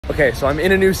Okay, so I'm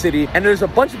in a new city and there's a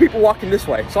bunch of people walking this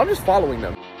way, so I'm just following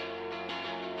them.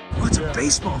 Oh, it's a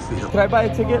baseball field. Could I buy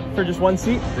a ticket for just one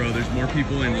seat? Bro, there's more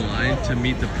people in line to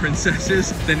meet the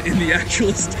princesses than in the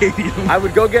actual stadium. I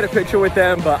would go get a picture with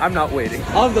them, but I'm not waiting.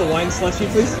 I'll have the wine slushy,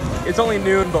 please. It's only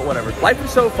noon, but whatever. Life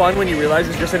is so fun when you realize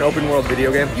it's just an open world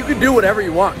video game. You can do whatever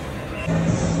you want.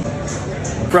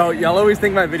 Bro, y'all always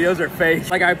think my videos are fake.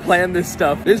 Like I plan this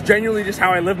stuff. This is genuinely just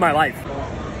how I live my life.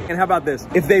 And how about this?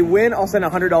 If they win, I'll send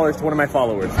 $100 to one of my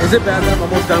followers. Is it bad that I'm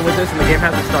almost done with this and the game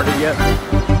hasn't started yet?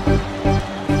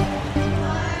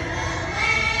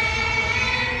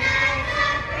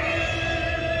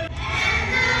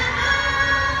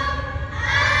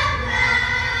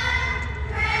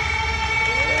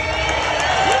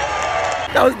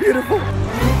 That was beautiful.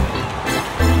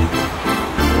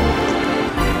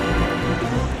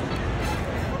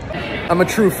 I'm a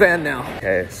true fan now.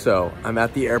 Okay, so I'm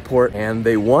at the airport and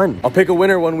they won. I'll pick a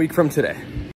winner 1 week from today.